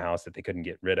up in a house that they couldn't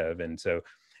get rid of. And so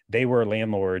they were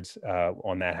landlords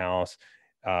on that house.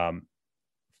 And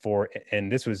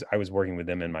I was working with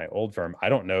them in my old firm. I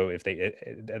don't know if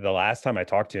the last time I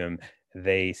talked to them,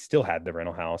 they still had the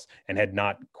rental house and had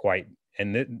not quite,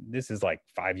 and this is like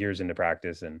 5 years into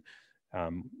practice. And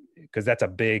because that's a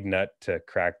big nut to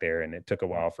crack there. And it took a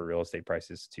while for real estate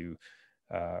prices to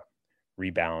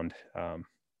rebound.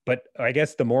 But I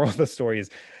guess the moral of the story is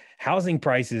housing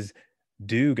prices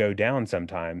do go down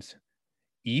sometimes,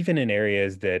 even in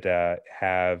areas that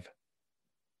have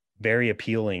very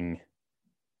appealing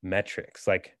metrics,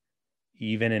 like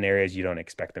even in areas you don't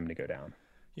expect them to go down.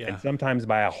 Yeah. And sometimes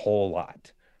by a whole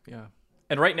lot. Yeah.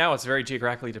 And right now it's very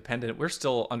geographically dependent. We're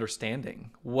still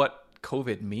understanding what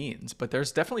COVID means, but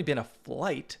there's definitely been a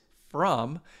flight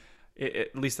from,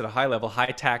 at least at a high level, high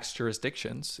tax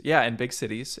jurisdictions. Yeah. In big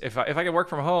cities. If I could work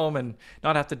from home and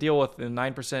not have to deal with the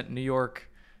 9% New York,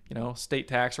 state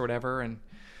tax or whatever. And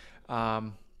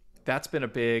that's been a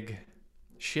big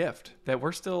shift that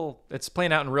it's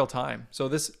playing out in real time. So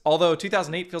this, although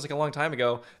 2008 feels like a long time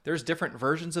ago, there's different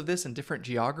versions of this in different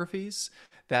geographies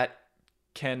that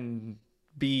can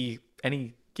be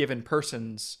any given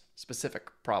person's specific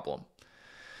problem.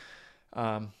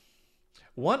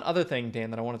 One other thing,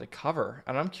 Dan, that I wanted to cover,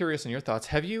 and I'm curious in your thoughts.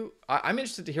 I'm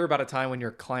interested to hear about a time when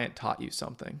your client taught you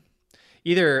something,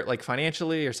 either like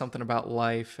financially or something about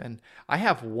life. And I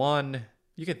have one,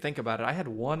 you can think about it. I had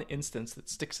one instance that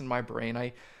sticks in my brain.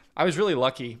 I was really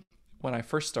lucky when I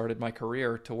first started my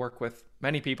career to work with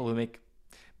many people who make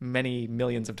many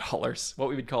millions of dollars, what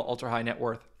we would call ultra high net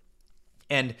worth.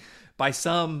 And by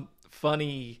some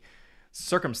funny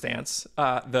circumstance,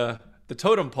 the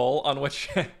totem pole on which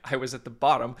I was at the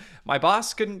bottom, my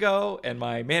boss couldn't go and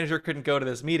my manager couldn't go to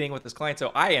this meeting with this client.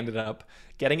 So I ended up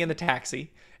getting in the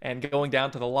taxi and going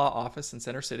down to the law office in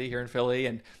Center City here in Philly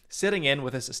and sitting in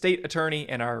with this estate attorney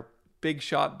and our big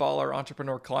shot baller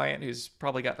entrepreneur client who's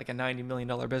probably got like a $90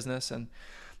 million business. And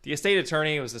the estate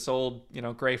attorney was this old,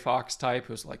 gray fox type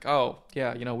who's like, oh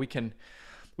yeah,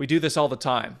 we do this all the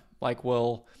time. Like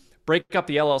we'll break up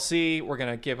the LLC. We're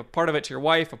going to give a part of it to your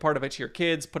wife, a part of it to your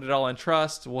kids, put it all in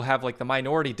trust. We'll have like the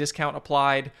minority discount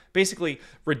applied, basically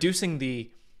reducing the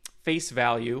face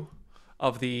value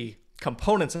of the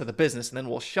components of the business. And then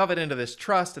we'll shove it into this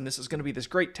trust. And this is going to be this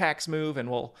great tax move. And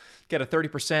we'll get a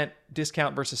 30%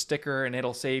 discount versus sticker. And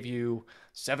it'll save you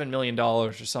 $7 million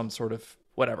or some sort of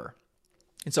whatever.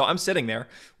 And so I'm sitting there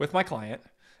with my client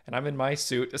and I'm in my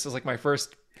suit. This is like my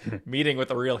first meeting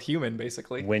with a real human,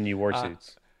 basically. When you wore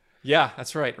suits. Yeah,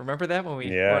 that's right. Remember that when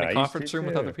we were in a conference room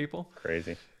with other people?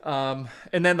 Crazy. And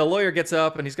then the lawyer gets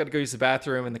up and he's got to go use the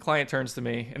bathroom and the client turns to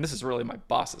me, and this is really my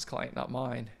boss's client, not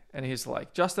mine. And he's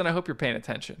like, Justin, I hope you're paying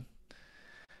attention.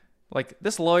 Like,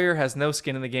 this lawyer has no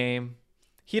skin in the game.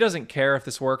 He doesn't care if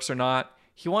this works or not.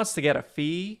 He wants to get a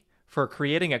fee for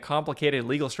creating a complicated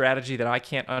legal strategy that I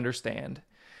can't understand.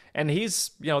 And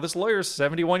he's, this lawyer's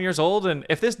 71 years old, and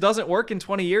if this doesn't work in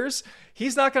 20 years,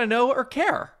 he's not going to know or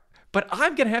care. But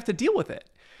I'm going to have to deal with it.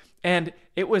 And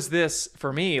it was this,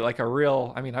 for me, like a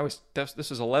real, this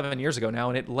was 11 years ago now,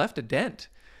 and it left a dent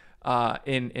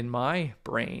in my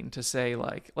brain to say,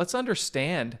 like, let's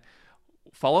understand,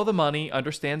 follow the money,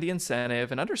 understand the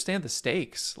incentive, and understand the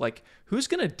stakes. Like, who's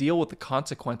going to deal with the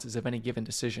consequences of any given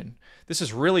decision? This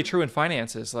is really true in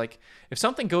finances. Like, if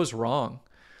something goes wrong,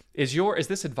 is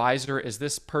this advisor, is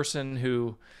this person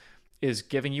who is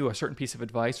giving you a certain piece of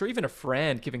advice, or even a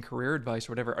friend giving career advice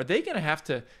or whatever, are they going to have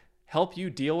to help you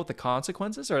deal with the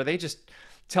consequences? Or are they just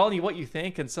telling you what you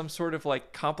think in some sort of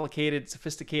like complicated,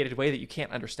 sophisticated way that you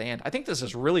can't understand? I think this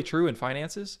is really true in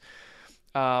finances.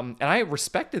 And I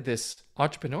respected this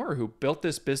entrepreneur who built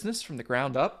this business from the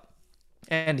ground up.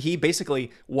 And he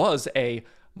basically was a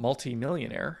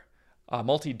multi-millionaire,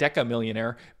 multi-deca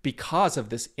millionaire because of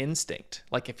this instinct.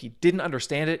 Like if he didn't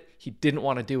understand it, he didn't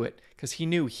want to do it because he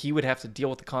knew he would have to deal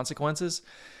with the consequences.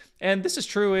 And this is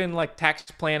true in like tax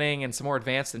planning and some more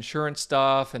advanced insurance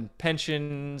stuff and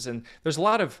pensions. And there's a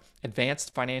lot of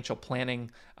advanced financial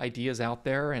planning ideas out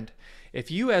there. And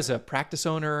if you as a practice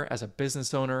owner, as a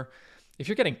business owner, if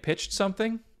you're getting pitched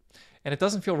something and it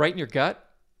doesn't feel right in your gut,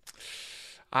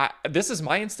 this is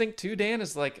my instinct too, Dan,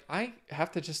 is like, I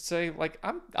have to just say, like,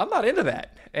 I'm not into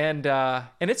that. And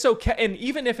it's okay. And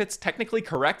even if it's technically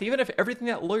correct, even if everything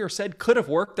that lawyer said could have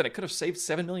worked, that it could have saved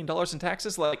 $7 million in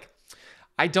taxes, like,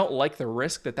 I don't like the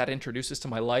risk that introduces to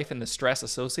my life and the stress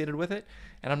associated with it.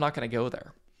 And I'm not going to go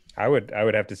there. I would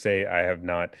have to say I have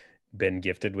not been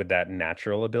gifted with that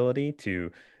natural ability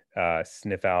to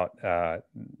sniff out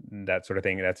that sort of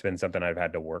thing. That's been something I've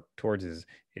had to work towards is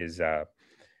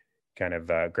kind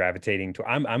of gravitating to.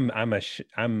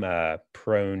 I'm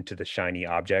prone to the shiny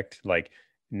object, like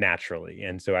naturally,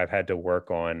 and so I've had to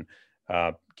work on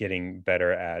getting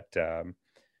better at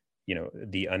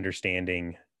the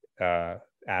understanding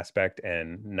aspect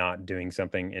and not doing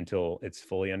something until it's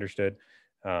fully understood.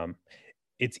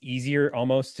 It's easier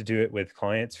almost to do it with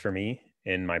clients for me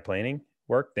in my planning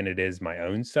work than it is my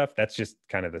own stuff. That's just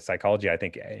kind of the psychology, I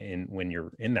think, when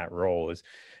you're in that role, is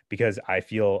because I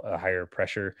feel a higher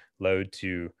pressure load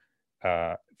to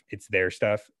it's their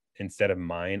stuff instead of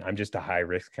mine. I'm just a high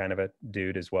risk kind of a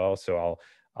dude as well. So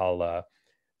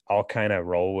I'll kind of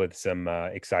roll with some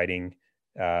exciting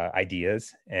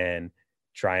ideas and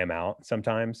try them out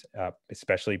sometimes,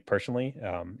 especially personally.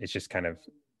 It's just kind of,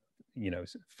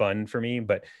 fun for me,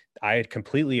 but I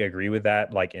completely agree with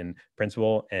that, like in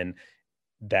principle, and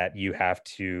that you have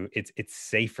to, it's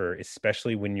safer,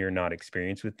 especially when you're not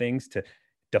experienced with things, to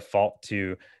default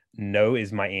to no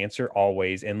is my answer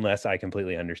always, unless I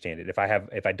completely understand it. If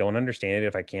I don't understand it,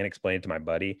 if I can't explain it to my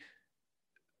buddy,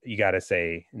 you got to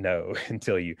say no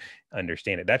until you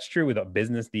understand it. That's true with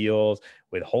business deals,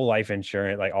 with whole life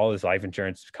insurance, like all this life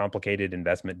insurance, complicated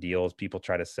investment deals people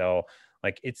try to sell.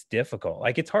 Like it's difficult.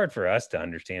 Like it's hard for us to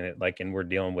understand it. Like, and we're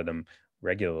dealing with them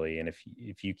regularly. And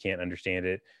if you can't understand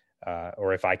it,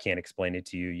 or if I can't explain it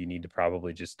to you, you need to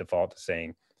probably just default to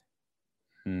saying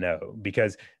no,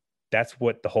 because that's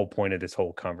what the whole point of this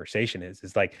whole conversation is.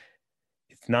 It's like,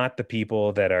 it's not the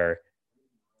people that are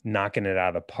knocking it out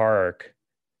of the park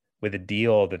with a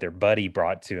deal that their buddy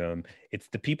brought to them. It's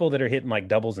the people that are hitting like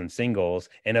doubles and singles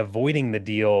and avoiding the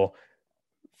deal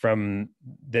from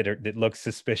that looks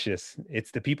suspicious.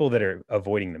 It's the people that are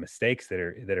avoiding the mistakes that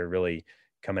are really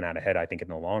coming out ahead, I think, in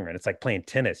the long run. It's like playing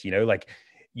tennis, like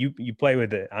you play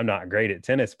with it. I'm not great at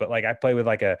tennis, but like I play with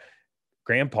like a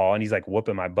grandpa and he's like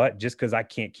whooping my butt just because I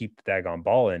can't keep the daggone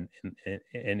ball and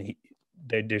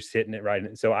they're just hitting it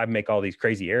right. So I make all these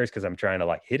crazy errors because I'm trying to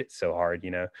like hit it so hard,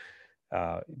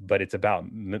 but it's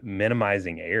about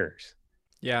minimizing errors.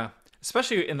 Yeah.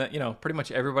 Especially in the, pretty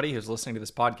much everybody who's listening to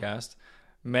this podcast,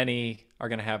 many are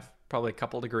going to have probably a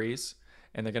couple degrees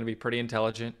and they're going to be pretty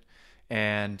intelligent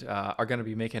and are going to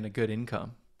be making a good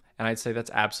income. And I'd say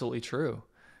that's absolutely true.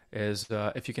 Is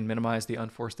if you can minimize the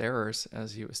unforced errors,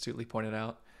 as you astutely pointed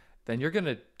out, then you're going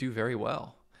to do very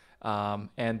well.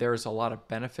 And there's a lot of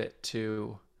benefit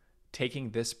to taking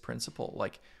this principle.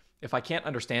 Like, if I can't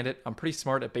understand it, I'm pretty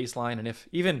smart at baseline.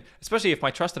 And especially if my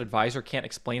trusted advisor can't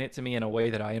explain it to me in a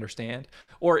way that I understand,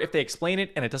 or if they explain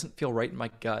it and it doesn't feel right in my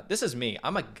gut, this is me.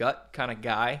 I'm a gut kind of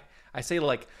guy. I say,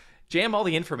 like, jam all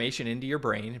the information into your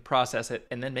brain, process it,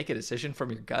 and then make a decision from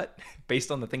your gut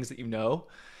based on the things that you know.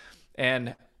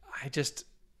 And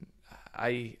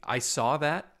I saw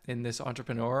that in this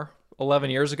entrepreneur 11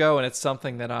 years ago, and it's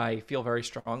something that I feel very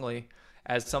strongly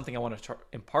as something I want to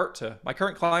impart to my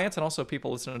current clients and also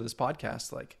people listening to this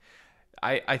podcast. Like,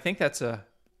 I think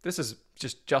this is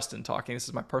just Justin talking. This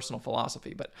is my personal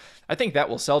philosophy, but I think that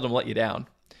will seldom let you down.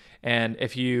 And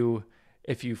if you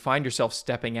find yourself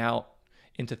stepping out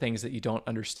into things that you don't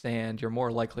understand, you're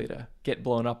more likely to get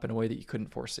blown up in a way that you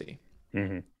couldn't foresee.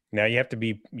 Mm-hmm. Now you have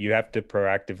to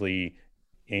proactively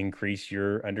increase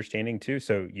your understanding too.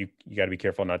 So you got to be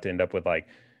careful not to end up with like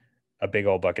a big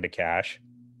old bucket of cash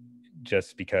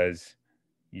just because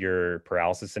your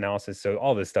paralysis analysis. So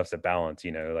all this stuff's a balance,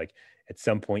 like at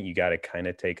some point you got to kind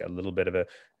of take a little bit of a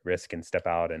risk and step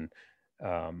out and,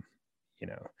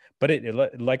 but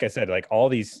like I said, like all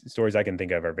these stories I can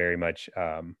think of are very much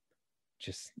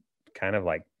just kind of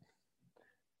like,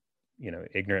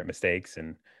 ignorant mistakes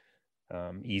and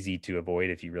easy to avoid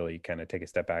if you really kind of take a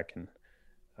step back and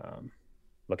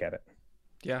look at it.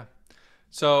 Yeah.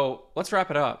 So let's wrap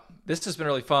it up. This has been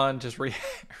really fun, just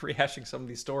rehashing some of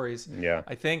these stories. Yeah.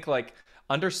 I think like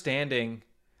understanding.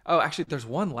 Oh, actually, there's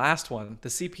one last one, the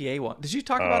CPA one. Did you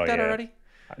talk about that already?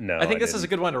 No. I think this is a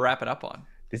good one to wrap it up on.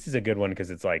 This is a good one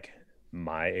because it's like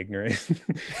my ignorance.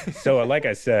 So like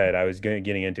I said, I was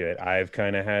getting into it. I've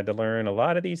kind of had to learn a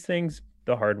lot of these things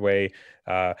the hard way.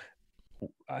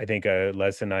 I think a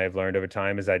lesson I've learned over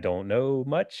time is I don't know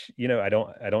much. I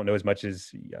don't know as much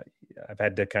as I've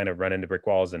had to kind of run into brick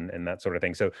walls and that sort of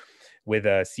thing. So with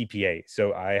a CPA,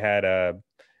 so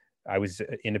I was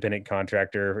an independent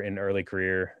contractor in early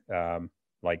career,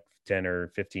 like 10 or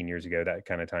 15 years ago, that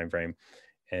kind of time frame,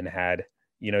 and had,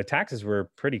 taxes were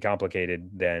pretty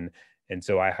complicated then. And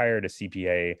so I hired a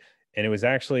CPA, and it was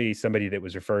actually somebody that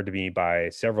was referred to me by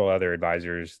several other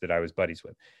advisors that I was buddies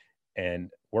with,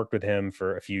 and worked with him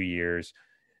for a few years.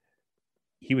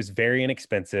 He was very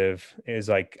inexpensive. It was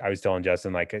like, I was telling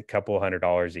Justin, like a couple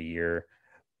 $100 a year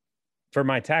for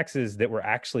my taxes that were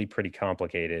actually pretty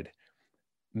complicated.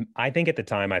 I think at the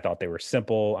time I thought they were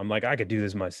simple. I'm like, I could do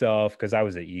this myself because I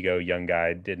was an ego young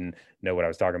guy, didn't know what I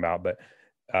was talking about. But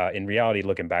in reality,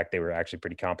 looking back, they were actually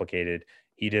pretty complicated.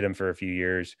 He did them for a few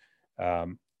years.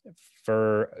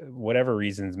 For whatever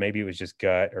reasons, maybe it was just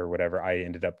gut or whatever, I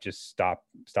ended up just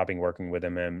stopping working with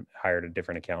him and hired a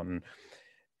different accountant.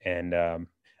 And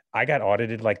I got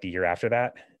audited like the year after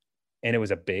that. And it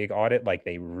was a big audit. Like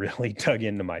they really dug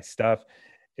into my stuff.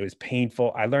 It was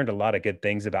painful. I learned a lot of good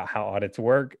things about how audits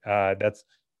work. But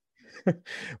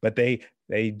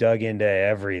they dug into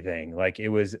everything. Like it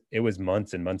was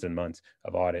months and months and months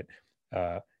of audit.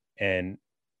 And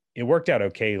it worked out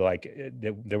okay. Like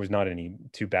there was not any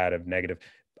too bad of negative.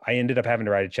 I ended up having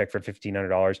to write a check for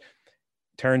 $1,500.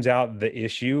 Turns out the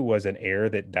issue was an error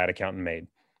that accountant made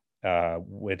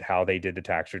with how they did the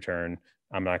tax return.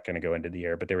 I'm not going to go into the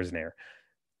error, but there was an error.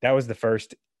 That was the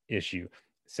first issue.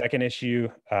 Second issue,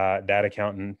 that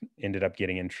accountant ended up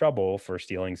getting in trouble for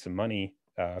stealing some money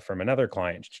from another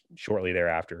client shortly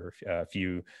thereafter, a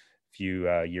few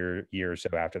year or so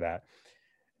after that.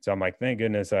 So I'm like, thank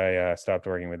goodness I stopped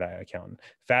working with that accountant.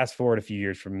 Fast forward a few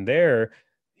years from there,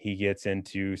 he gets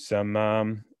into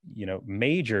some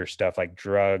major stuff like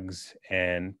drugs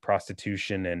and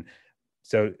prostitution, and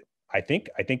so I think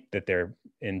that they're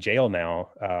in jail now,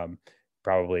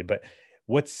 probably. But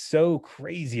what's so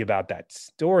crazy about that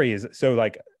story is, so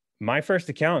like my first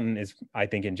accountant is, I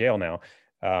think, in jail now,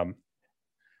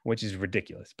 which is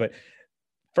ridiculous. But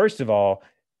first of all,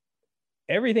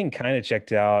 everything kind of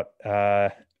checked out,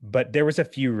 but there was a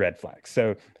few red flags.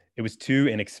 So it was too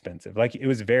inexpensive. Like it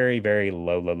was very, very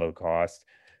low cost.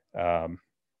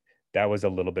 That was a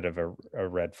little bit of a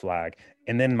red flag.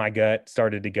 And then my gut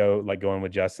started to go, like going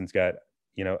with Justin's gut.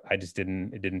 It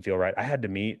didn't feel right.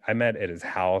 I met at his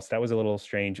house. That was a little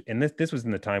strange. And this was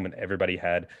in the time when everybody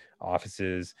had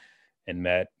offices and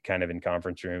met kind of in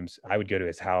conference rooms. I would go to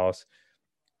his house.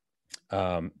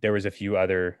 There was a few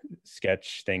other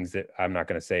sketch things that I'm not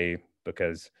going to say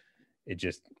because it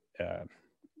just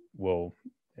will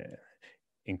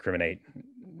incriminate.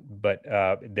 But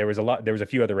there was a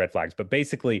few other red flags. But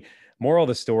basically, moral of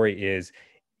the story is,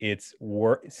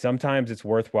 sometimes it's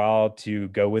worthwhile to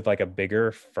go with like a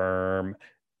bigger firm.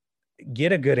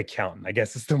 Get a good accountant, I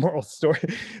guess is the moral story.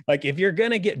 Like if you're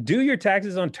gonna do your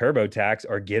taxes on TurboTax,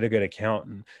 or get a good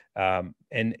accountant, and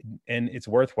it's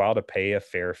worthwhile to pay a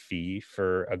fair fee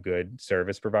for a good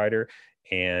service provider.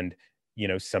 And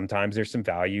sometimes there's some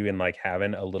value in like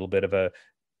having a little bit of a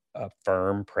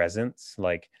firm presence.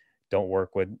 Like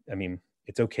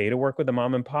it's okay to work with a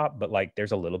mom and pop, but like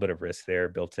there's a little bit of risk there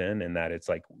built in that it's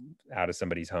like out of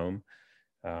somebody's home.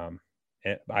 And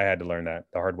I had to learn that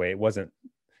the hard way.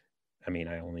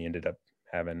 I only ended up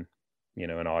having,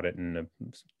 an audit and a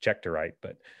check to write,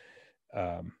 but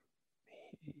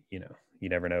you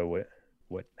never know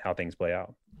how things play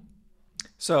out.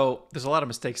 So there's a lot of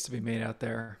mistakes to be made out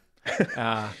there.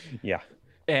 Yeah.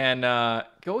 And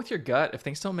go with your gut. If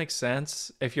things don't make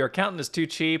sense, if your accountant is too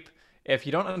cheap, if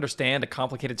you don't understand a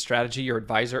complicated strategy your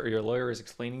advisor or your lawyer is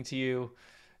explaining to you,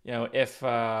 if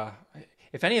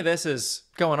any of this is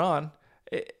going on,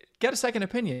 get a second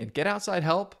opinion, get outside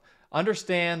help.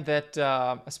 Understand that,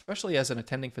 especially as an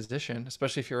attending physician,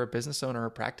 especially if you're a business owner or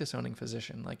practice owning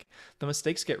physician, like the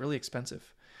mistakes get really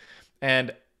expensive.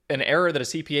 And an error that a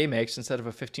CPA makes, instead of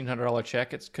a $1,500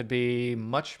 check, it could be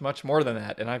much, much more than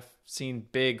that. And I've seen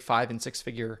big 5 and 6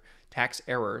 figure tax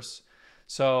errors.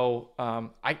 So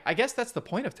I guess that's the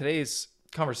point of today's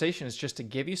conversation, is just to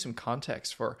give you some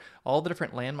context for all the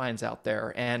different landmines out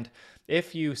there. And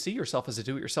if you see yourself as a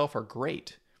do-it-yourselfer,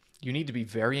 great. You need to be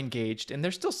very engaged. And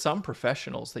there's still some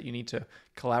professionals that you need to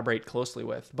collaborate closely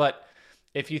with. But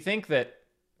if you think that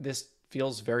this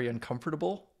feels very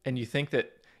uncomfortable and you think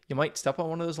that you might step on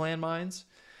one of those landmines,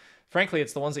 frankly,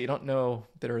 it's the ones that you don't know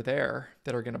that are there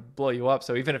that are going to blow you up.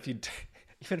 So even if you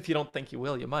don't think you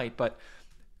will, you might. But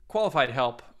qualified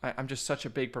help, I'm just such a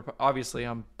big, obviously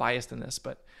I'm biased in this,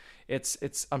 but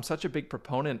I'm such a big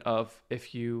proponent of,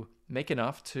 if you make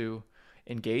enough to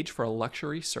engage for a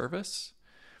luxury service.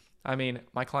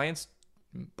 My clients,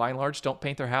 by and large, don't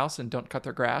paint their house and don't cut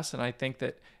their grass. And I think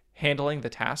that handling the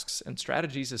tasks and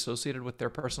strategies associated with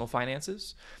their personal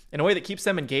finances in a way that keeps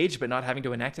them engaged but not having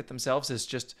to enact it themselves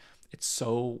it's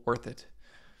so worth it.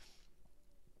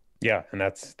 Yeah. And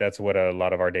that's what a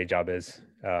lot of our day job is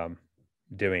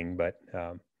doing. But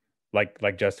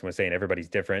like Justin was saying, everybody's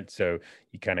different. So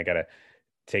you kind of got to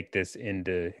take this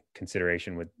into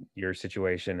consideration with your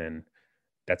situation. And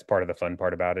that's part of the fun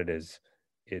part about it, is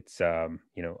it's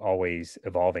always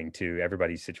evolving too.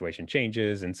 Everybody's situation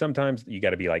changes, and sometimes you got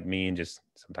to be like me and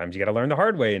sometimes you got to learn the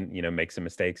hard way and make some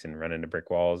mistakes and run into brick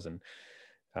walls. And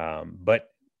but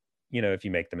if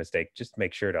you make the mistake, just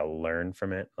make sure to learn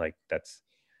from it. Like that's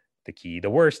the key. The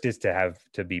worst is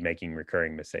to be making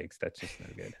recurring mistakes. That's just no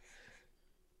good.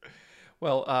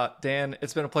 Well, Dan,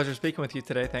 it's been a pleasure speaking with you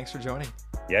today. Thanks for joining.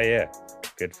 Yeah.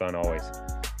 Good fun always.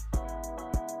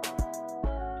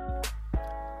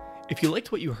 If you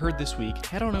liked what you heard this week,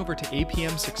 head on over to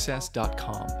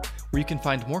apmsuccess.com, where you can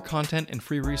find more content and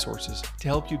free resources to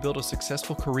help you build a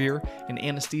successful career in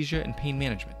anesthesia and pain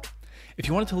management. If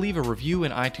you wanted to leave a review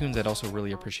in iTunes, I'd also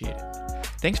really appreciate it.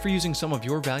 Thanks for using some of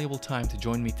your valuable time to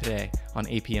join me today on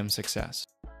APM Success.